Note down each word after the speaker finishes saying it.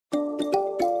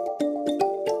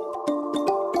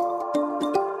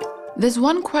There's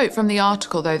one quote from the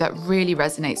article, though, that really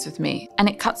resonates with me, and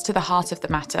it cuts to the heart of the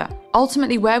matter.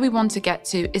 Ultimately, where we want to get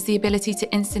to is the ability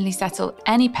to instantly settle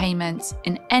any payment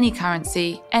in any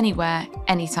currency, anywhere,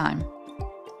 anytime.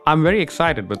 I'm very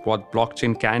excited with what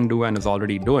blockchain can do and is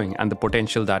already doing and the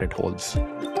potential that it holds.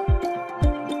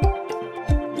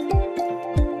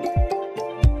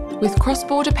 With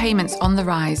cross-border payments on the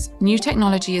rise, new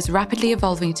technology is rapidly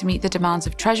evolving to meet the demands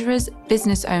of treasurers,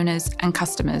 business owners, and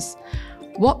customers.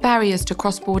 What barriers to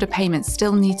cross-border payments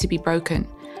still need to be broken?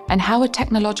 And how are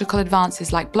technological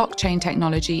advances like blockchain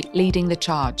technology leading the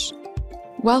charge?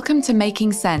 Welcome to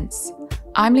Making Sense.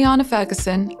 I'm Leana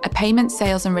Ferguson, a payment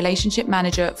sales and relationship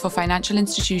manager for financial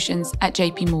institutions at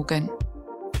JP Morgan.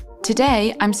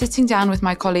 Today, I'm sitting down with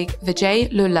my colleague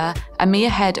Vijay Lulla, EMEA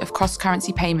head of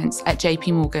cross-currency payments at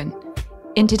JP Morgan.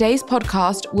 In today's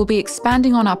podcast, we'll be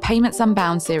expanding on our Payments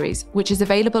Unbound series, which is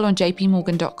available on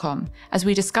jpmorgan.com, as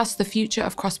we discuss the future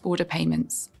of cross-border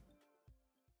payments.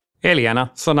 Hey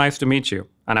Leana, so nice to meet you,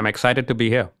 and I'm excited to be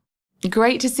here.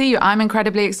 Great to see you. I'm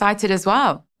incredibly excited as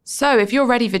well. So if you're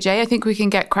ready, Vijay, I think we can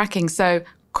get cracking. So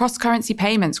cross-currency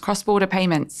payments, cross-border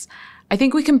payments. I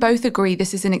think we can both agree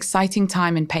this is an exciting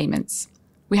time in payments.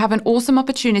 We have an awesome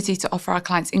opportunity to offer our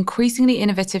clients increasingly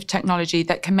innovative technology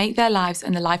that can make their lives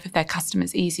and the life of their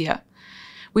customers easier.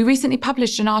 We recently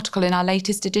published an article in our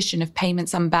latest edition of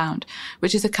Payments Unbound,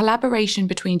 which is a collaboration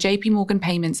between JP Morgan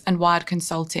Payments and Wired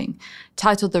Consulting,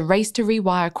 titled The Race to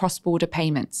Rewire Cross-Border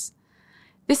Payments.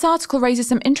 This article raises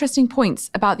some interesting points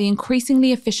about the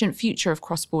increasingly efficient future of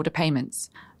cross-border payments.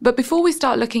 But before we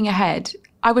start looking ahead,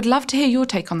 I would love to hear your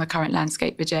take on the current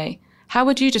landscape, Vijay. How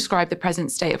would you describe the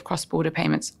present state of cross-border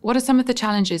payments? What are some of the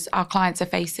challenges our clients are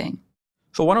facing?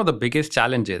 So one of the biggest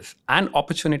challenges and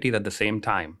opportunities at the same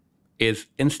time is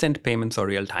instant payments or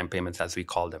real-time payments, as we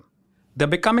call them. They're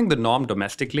becoming the norm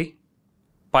domestically,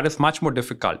 but it's much more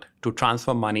difficult to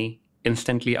transfer money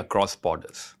instantly across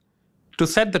borders. To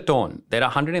set the tone, there are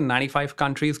 195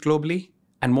 countries globally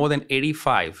and more than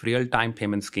 85 real-time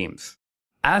payment schemes.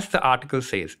 As the article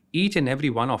says, each and every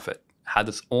one of it has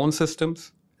its own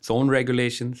systems, its own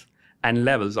regulations, and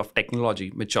levels of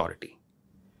technology maturity.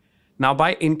 Now,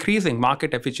 by increasing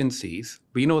market efficiencies,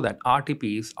 we know that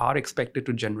RTPs are expected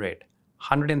to generate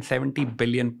 170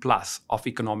 billion plus of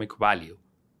economic value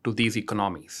to these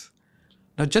economies.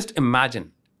 Now, just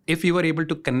imagine if you were able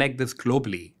to connect this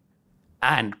globally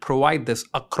and provide this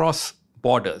across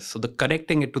borders, so the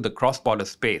connecting it to the cross-border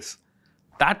space,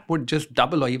 that would just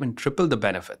double or even triple the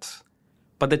benefits.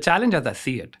 But the challenge, as I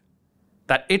see it,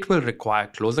 that it will require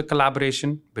closer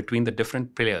collaboration between the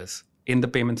different players in the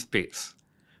payment space,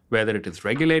 whether it is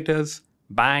regulators,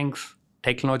 banks,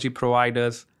 technology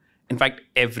providers, in fact,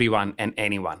 everyone and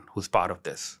anyone who's part of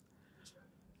this.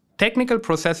 Technical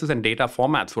processes and data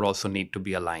formats would also need to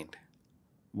be aligned.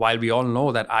 While we all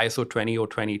know that ISO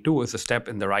 20022 is a step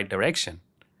in the right direction,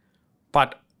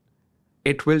 but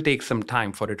it will take some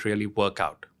time for it to really work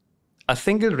out. A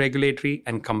single regulatory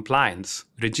and compliance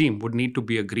regime would need to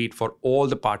be agreed for all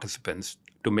the participants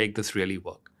to make this really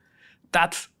work.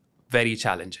 That's very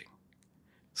challenging.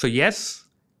 So yes,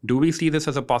 do we see this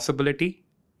as a possibility?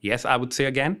 Yes, I would say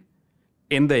again.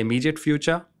 In the immediate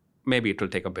future, maybe it will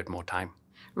take a bit more time.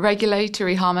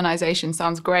 Regulatory harmonization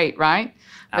sounds great, right?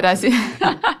 Absolutely.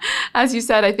 But as you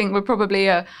said, I think we're probably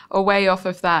a way off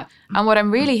of that. And what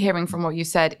I'm really hearing from what you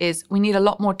said is we need a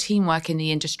lot more teamwork in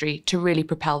the industry to really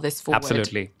propel this forward.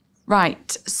 Absolutely.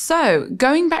 Right. So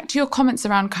going back to your comments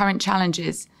around current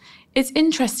challenges, it's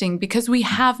interesting because we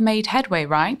have made headway,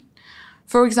 right?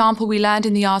 For example, we learned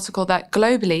in the article that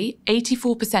globally,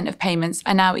 84% of payments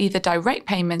are now either direct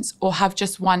payments or have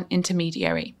just one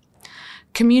intermediary.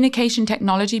 Communication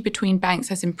technology between banks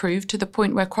has improved to the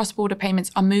point where cross-border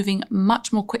payments are moving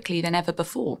much more quickly than ever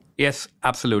before. Yes,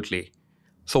 absolutely.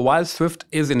 So while SWIFT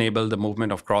is enabled the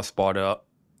movement of cross-border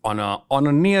on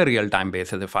a near real-time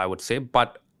basis, if I would say,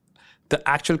 but the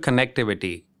actual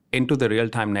connectivity into the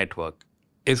real-time network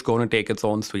is going to take its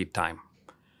own sweet time.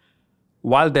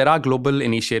 While there are global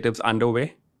initiatives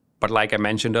underway, but like I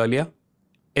mentioned earlier,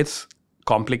 it's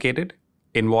complicated,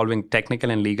 involving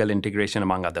technical and legal integration,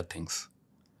 among other things.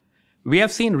 We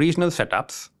have seen regional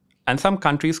setups and some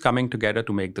countries coming together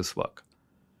to make this work.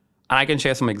 And I can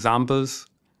share some examples.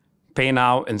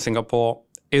 PayNow in Singapore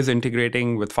is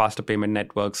integrating with faster payment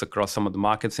networks across some of the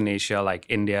markets in Asia like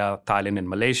India, Thailand, and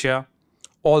Malaysia.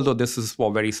 Although this is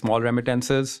for very small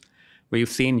remittances, we've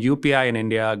seen UPI in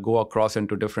India go across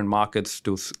into different markets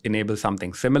to enable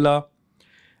something similar.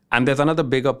 And there's another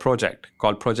bigger project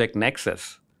called Project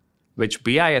Nexus, which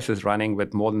BIS is running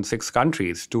with more than 6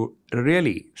 countries to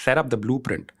really set up the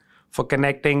blueprint for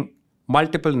connecting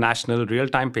multiple national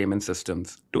real-time payment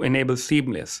systems to enable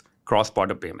seamless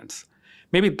cross-border payments.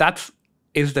 Maybe that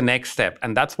is the next step,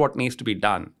 and that's what needs to be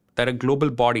done, that a global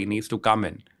body needs to come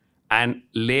in and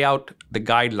lay out the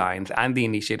guidelines and the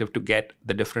initiative to get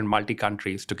the different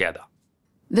multi-countries together.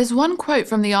 There's one quote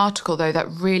from the article, though, that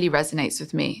really resonates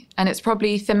with me, and it's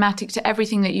probably thematic to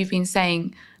everything that you've been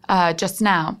saying just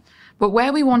now. But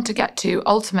where we want to get to,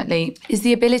 ultimately, is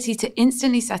the ability to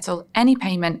instantly settle any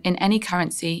payment in any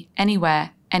currency,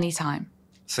 anywhere, anytime.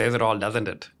 Says it all, doesn't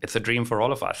it? It's a dream for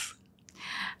all of us.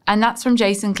 And that's from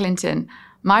Jason Clinton,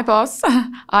 my boss,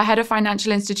 our head of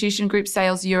financial institution group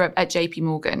sales Europe at JP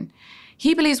Morgan.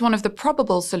 He believes one of the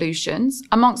probable solutions,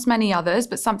 amongst many others,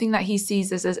 but something that he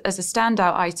sees as a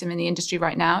standout item in the industry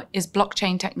right now, is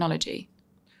blockchain technology.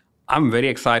 I'm very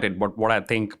excited about what I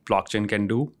think blockchain can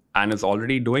do and is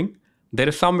already doing. There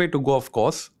is some way to go, of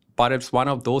course, but it's one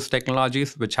of those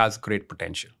technologies which has great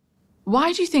potential.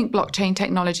 Why do you think blockchain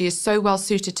technology is so well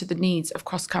suited to the needs of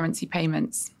cross-currency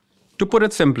payments? To put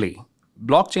it simply,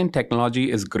 blockchain technology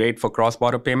is great for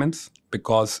cross-border payments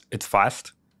because it's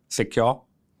fast, secure,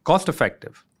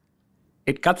 cost-effective.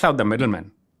 It cuts out the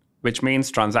middleman, which means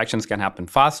transactions can happen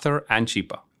faster and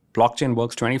cheaper. Blockchain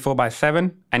works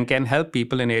 24/7 and can help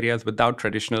people in areas without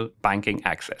traditional banking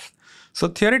access. So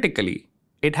theoretically,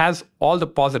 it has all the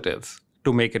positives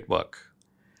to make it work.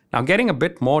 Now, getting a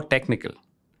bit more technical,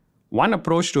 one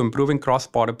approach to improving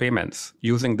cross-border payments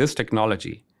using this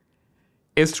technology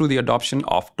is through the adoption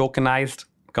of tokenized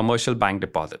commercial bank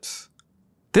deposits.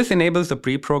 This enables the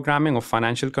pre-programming of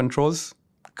financial controls,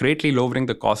 greatly lowering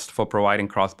the cost for providing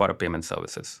cross-border payment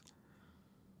services.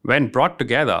 When brought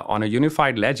together on a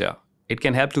unified ledger, it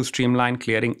can help to streamline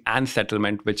clearing and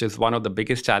settlement, which is one of the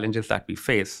biggest challenges that we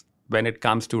face when it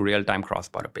comes to real-time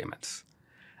cross-border payments.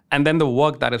 And then the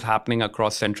work that is happening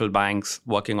across central banks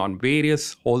working on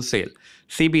various wholesale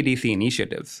CBDC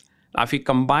initiatives. Now, if we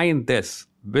combine this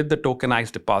with the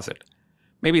tokenized deposit,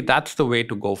 maybe that's the way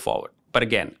to go forward. But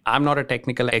again, I'm not a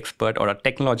technical expert or a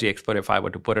technology expert if I were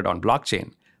to put it on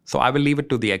blockchain. So I will leave it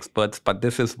to the experts, but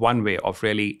this is one way of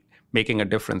really making a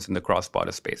difference in the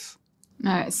cross-border space.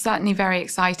 No, it's certainly very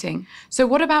exciting. So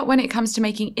what about when it comes to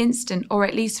making instant or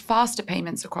at least faster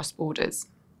payments across borders?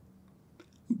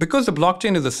 Because the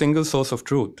blockchain is a single source of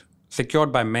truth,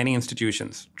 secured by many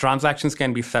institutions, transactions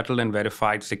can be settled and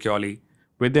verified securely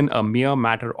within a mere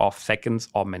matter of seconds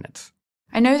or minutes.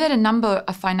 I know that a number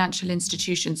of financial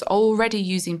institutions are already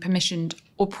using permissioned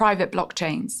or private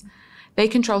blockchains. They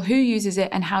control who uses it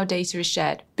and how data is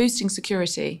shared, boosting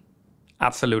security.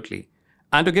 Absolutely.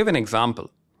 And to give an example,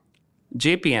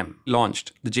 JPM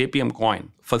launched the JPM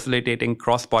coin, facilitating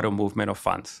cross-border movement of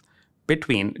funds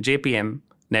between JPM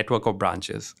network of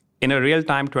branches in a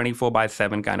real-time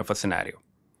 24/7 kind of a scenario.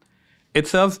 It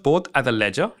serves both as a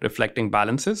ledger reflecting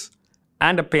balances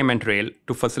and a payment rail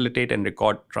to facilitate and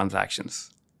record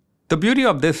transactions. The beauty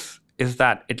of this is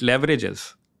that it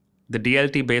leverages the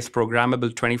DLT-based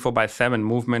programmable 24/7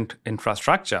 movement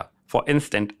infrastructure for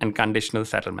instant and conditional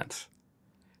settlements.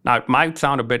 Now, it might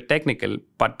sound a bit technical,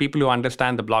 but people who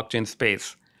understand the blockchain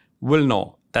space will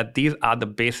know that these are the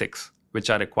basics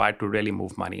which are required to really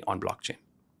move money on blockchain.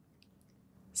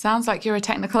 Sounds like you're a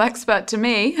technical expert to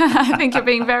me. I think you're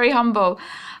being very humble.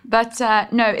 But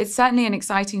no, it's certainly an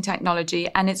exciting technology,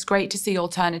 and it's great to see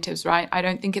alternatives, right? I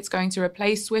don't think it's going to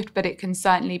replace SWIFT, but it can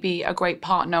certainly be a great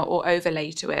partner or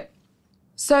overlay to it.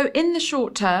 So in the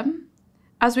short term,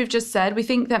 as we've just said, we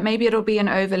think that maybe it'll be an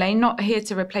overlay, not here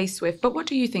to replace SWIFT. But what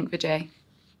do you think, Vijay?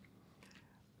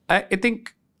 I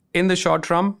think in the short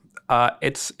term,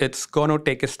 it's going to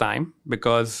take its time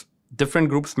because different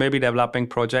groups may be developing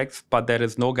projects, but there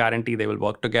is no guarantee they will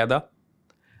work together.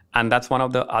 And that's one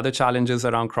of the other challenges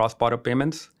around cross-border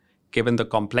payments. Given the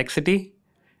complexity,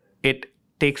 it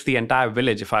takes the entire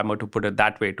village, if I were to put it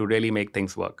that way, to really make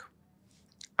things work.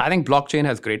 I think blockchain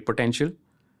has great potential,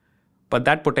 but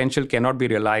that potential cannot be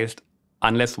realized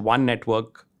unless one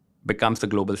network becomes the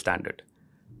global standard.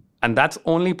 And that's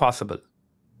only possible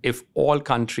if all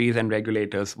countries and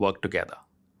regulators work together.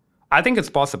 I think it's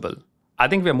possible. I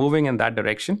think we're moving in that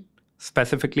direction,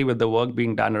 specifically with the work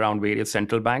being done around various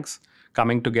central banks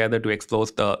coming together to explore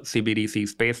the CBDC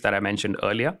space that I mentioned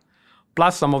earlier,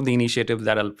 plus some of the initiatives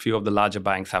that a few of the larger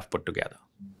banks have put together.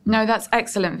 No, that's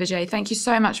excellent, Vijay. Thank you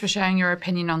so much for sharing your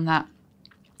opinion on that.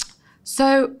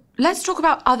 So let's talk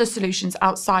about other solutions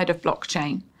outside of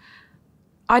blockchain.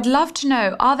 I'd love to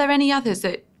know, are there any others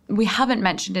that we haven't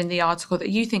mentioned in the article that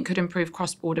you think could improve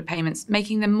cross-border payments,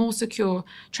 making them more secure,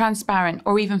 transparent,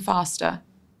 or even faster?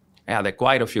 Yeah, there are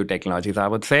quite a few technologies, I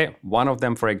would say. One of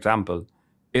them, for example,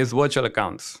 is virtual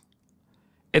accounts.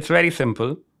 It's very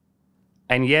simple,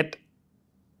 and yet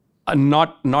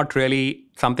not really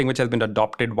something which has been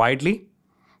adopted widely.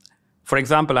 For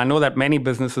example, I know that many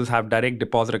businesses have direct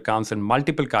deposit accounts in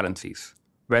multiple currencies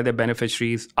where their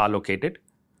beneficiaries are located.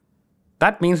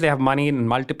 That means they have money in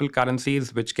multiple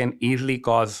currencies, which can easily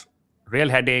cause real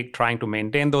headache trying to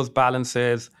maintain those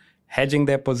balances, hedging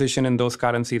their position in those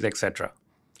currencies, etc.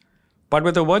 But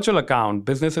with a virtual account,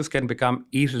 businesses can become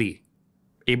easily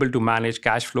able to manage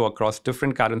cash flow across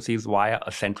different currencies via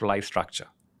a centralized structure.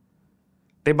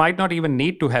 They might not even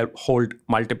need to hold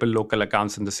multiple local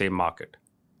accounts in the same market.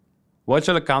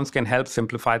 Virtual accounts can help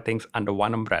simplify things under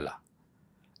one umbrella.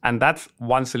 And that's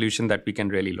one solution that we can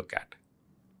really look at.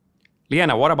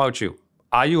 Leana, what about you?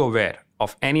 Are you aware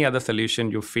of any other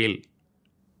solution you feel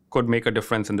could make a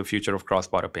difference in the future of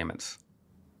cross-border payments?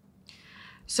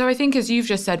 So I think, as you've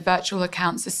just said, virtual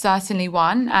accounts is certainly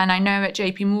one. And I know at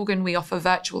JP Morgan, we offer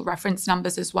virtual reference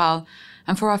numbers as well.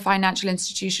 And for our financial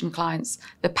institution clients,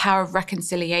 the power of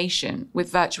reconciliation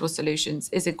with virtual solutions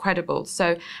is incredible.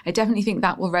 So I definitely think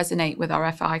that will resonate with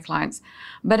our FI clients.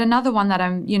 But another one that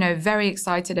I'm, very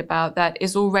excited about that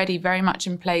is already very much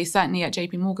in place, certainly at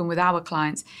JP Morgan with our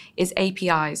clients, is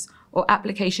APIs, or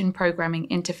application programming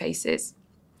interfaces.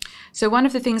 So one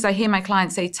of the things I hear my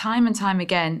clients say time and time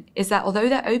again is that although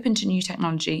they're open to new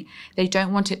technology, they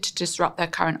don't want it to disrupt their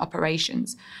current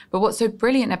operations. But what's so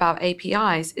brilliant about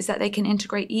APIs is that they can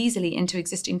integrate easily into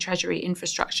existing treasury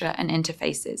infrastructure and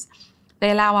interfaces.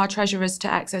 They allow our treasurers to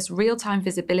access real-time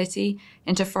visibility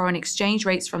into foreign exchange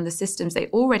rates from the systems they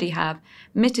already have,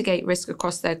 mitigate risk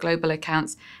across their global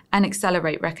accounts, and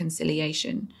accelerate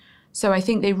reconciliation. So I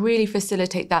think they really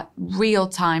facilitate that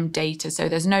real-time data, so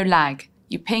there's no lag.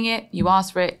 You ping it, you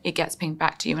ask for it, it gets pinged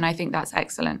back to you. And I think that's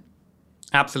excellent.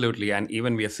 Absolutely. And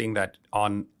even we are seeing that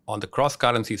on the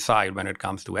cross-currency side, when it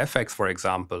comes to FX, for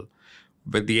example,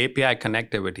 with the API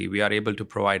connectivity, we are able to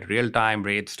provide real-time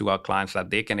rates to our clients that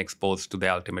they can expose to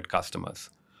their ultimate customers.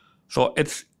 So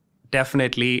it's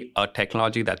definitely a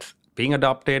technology that's being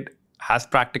adopted, has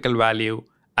practical value,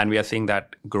 and we are seeing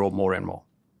that grow more and more.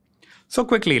 So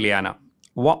quickly, Leana,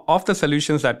 of the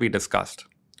solutions that we discussed,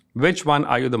 which one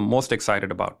are you the most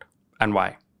excited about and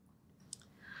why?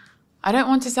 I don't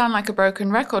want to sound like a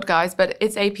broken record, guys, but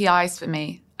it's APIs for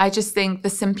me. I just think the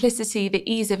simplicity, the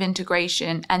ease of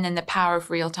integration, and then the power of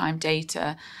real-time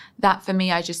data, that for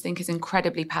me, I just think is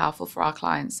incredibly powerful for our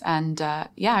clients. And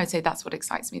I'd say that's what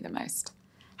excites me the most.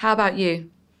 How about you?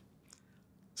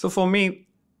 So for me,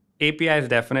 APIs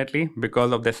definitely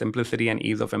because of their simplicity and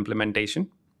ease of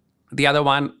implementation. The other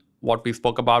one, what we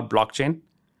spoke about, blockchain.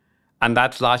 And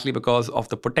that's largely because of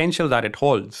the potential that it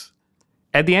holds.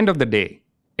 At the end of the day,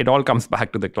 it all comes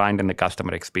back to the client and the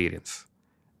customer experience.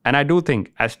 And I do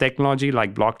think as technology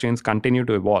like blockchains continue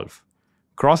to evolve,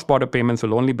 cross-border payments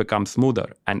will only become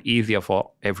smoother and easier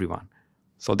for everyone.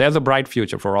 So there's a bright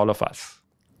future for all of us.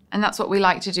 And that's what we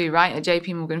like to do, right, at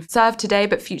JP Morgan. Serve today,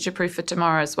 but future-proof for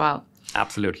tomorrow as well.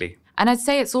 Absolutely. And I'd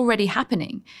say it's already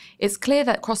happening. It's clear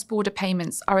that cross-border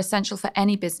payments are essential for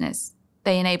any business.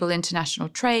 They enable international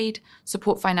trade,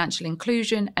 support financial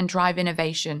inclusion, and drive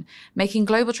innovation, making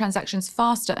global transactions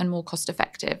faster and more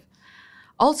cost-effective.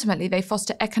 Ultimately, they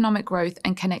foster economic growth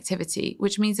and connectivity,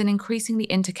 which means an increasingly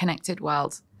interconnected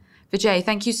world. Vijay,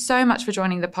 thank you so much for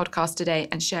joining the podcast today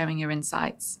and sharing your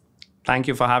insights. Thank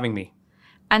you for having me.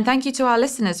 And thank you to our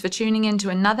listeners for tuning in to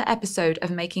another episode of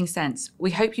Making Sense.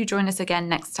 We hope you join us again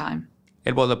next time.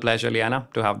 It was a pleasure,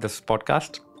 Leana, to have this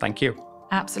podcast. Thank you.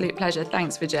 Absolute pleasure.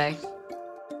 Thanks, Vijay.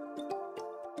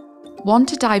 Want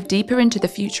to dive deeper into the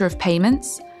future of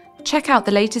payments? Check out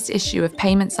the latest issue of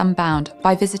Payments Unbound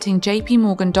by visiting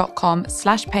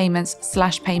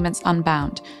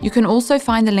jpmorgan.com/payments/payments-unbound. You can also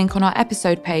find the link on our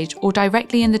episode page or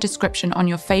directly in the description on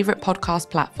your favorite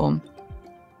podcast platform.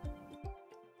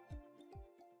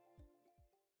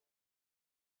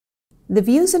 The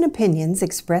views and opinions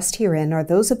expressed herein are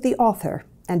those of the author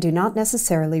and do not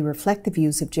necessarily reflect the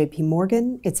views of JP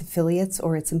Morgan, its affiliates,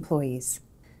 or its employees.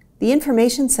 The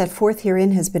information set forth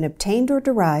herein has been obtained or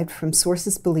derived from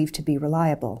sources believed to be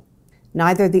reliable.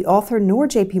 Neither the author nor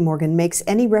JP Morgan makes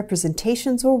any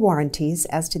representations or warranties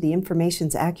as to the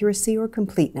information's accuracy or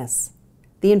completeness.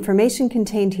 The information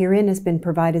contained herein has been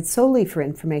provided solely for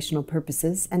informational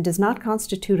purposes and does not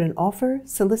constitute an offer,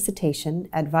 solicitation,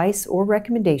 advice, or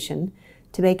recommendation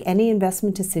to make any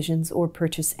investment decisions or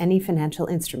purchase any financial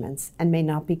instruments and may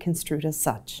not be construed as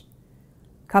such.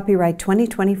 Copyright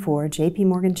 2024 JP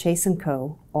Morgan Chase &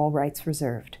 Co., all rights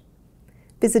reserved.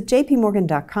 Visit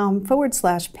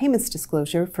jpmorgan.com/payments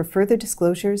disclosure for further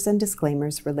disclosures and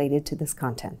disclaimers related to this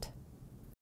content.